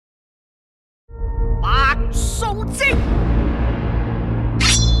數精。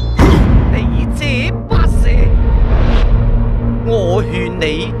你這不捨，我勸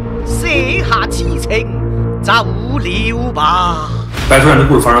你捨下痴情，走了吧。白蛇傳的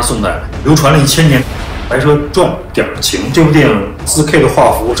故事發生宋代，流傳了1000年。白蛇傳點情這部電影4K 的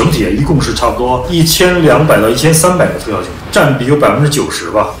畫幅，整體一共是差不多1200到1300個特效鏡頭，佔比有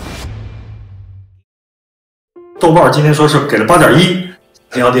90%吧。豆瓣今天說是給了8.1。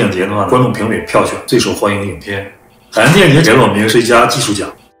天橋電影節的話，觀眾評委票選最受歡迎影片。海南電影節給了我們最佳技術獎。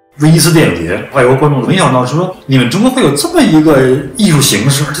威尼斯電影節，外國觀眾沒想到說你們中國會有這麼一個藝術形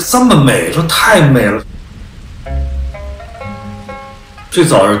式，而且這麼美，說太美了。最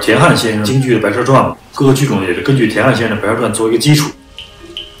早是田漢先生京劇的《白蛇傳》嘛，各个剧种也是根据田漢先生的《白蛇傳》作为一个基础。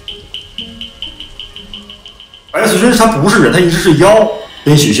白素贞她不是人，她一直是妖，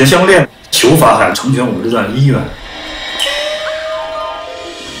跟许仙相恋，求法海成全我们这段姻缘。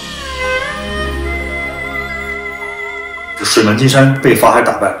水漫金山被法海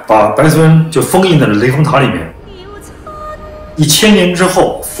打败，把白素贞就封印在了雷峰塔里面。1000年之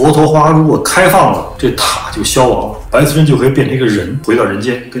后，佛陀花如果开放了，这塔就消亡了，白素贞就可以变成一个人，回到人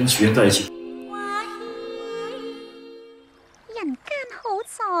间，跟许仙在一起。人間好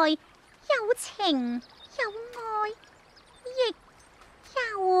在有情有愛，亦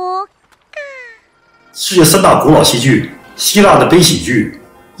有家。世界3大古老戏剧：希腊的悲喜剧、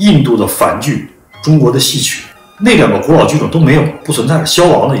印度的梵剧、中国的戏曲。那2个古老剧种都没有，不存在了，消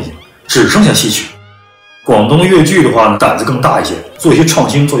亡了已经，只剩下戏曲。广东粤剧的话呢，胆子更大一些，做一些创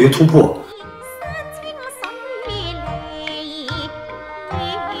新，做一些突破。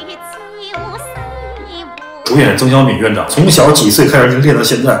主演曾小敏院长从小几岁开始练到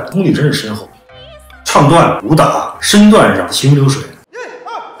现在，功力真是深厚，唱段、武打、身段上行云流水。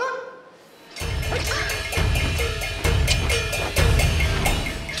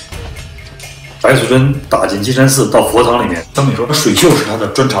白素贞打进金山寺到佛堂里面，小敏说水袖是她的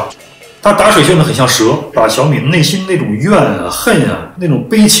专长。她打水袖呢很像蛇，把小敏内心那种怨啊、恨啊、那种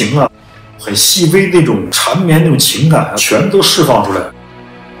悲情啊、很细微那种缠绵那种情感啊，全都释放出来。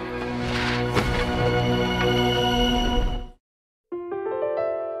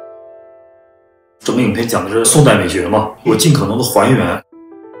整个影片讲的是宋代美学嘛，我尽可能的还原，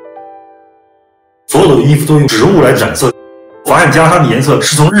所有的衣服都用植物来染色。法眼加上的颜色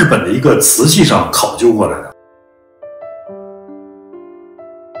是从日本的一个瓷器上考究过来的。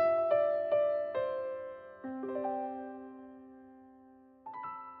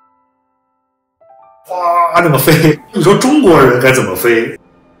哗，那么飞，你说中国人该怎么飞？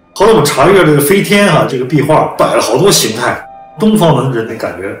后来我们查阅这个飞天啊，这个壁画摆了好多形态，东方的人的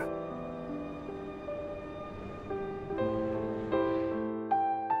感觉。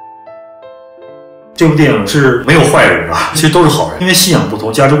这部电影是没有坏人啊，其实都是好人，因为信仰不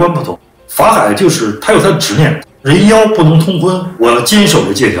同，价值观不同。法海就是他有他的执念，人妖不能通婚，我要坚守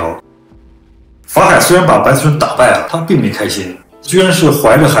这戒条。法海虽然把白素贞打败了，他并没开心，居然是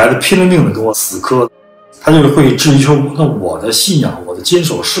怀着孩子拼了命的跟我死磕，他就是会质疑说，那我的信仰，我的坚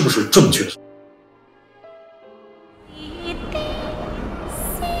守是不是正确的？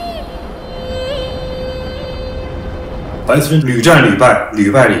白素贞屡战屡败，屡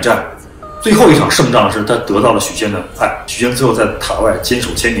败屡战。最后一场胜仗是他得到了许仙的爱，许仙最后在塔外坚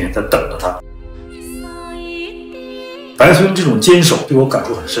守1000年，在等着他。白素贞这种坚守对我感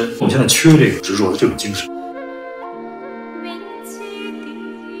触很深，我们现在缺这个执着的这种精神。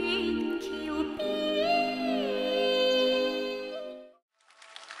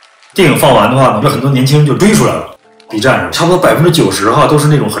电影放完的话呢，有很多年轻人就追出来了。B 站上差不多90%哈都是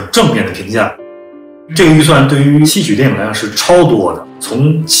那种很正面的评价。这个预算对于戏曲电影来讲是超多的。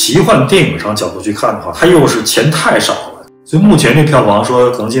从奇幻电影上角度去看的话，它又是钱太少了，所以目前这票房说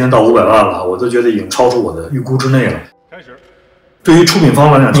可能今年到500万了，我都觉得已经超出我的预估之内了。对于出品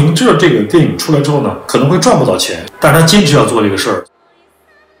方来讲，明知道这个电影出来之后呢，可能会赚不到钱，但是他坚持要做这个事儿。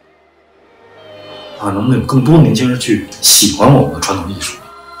能不能有更多年轻人去喜欢我们的传统艺术，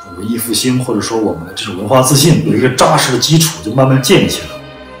文艺复兴或者说我们的这种文化自信有一个扎实的基础，就慢慢建立起来了。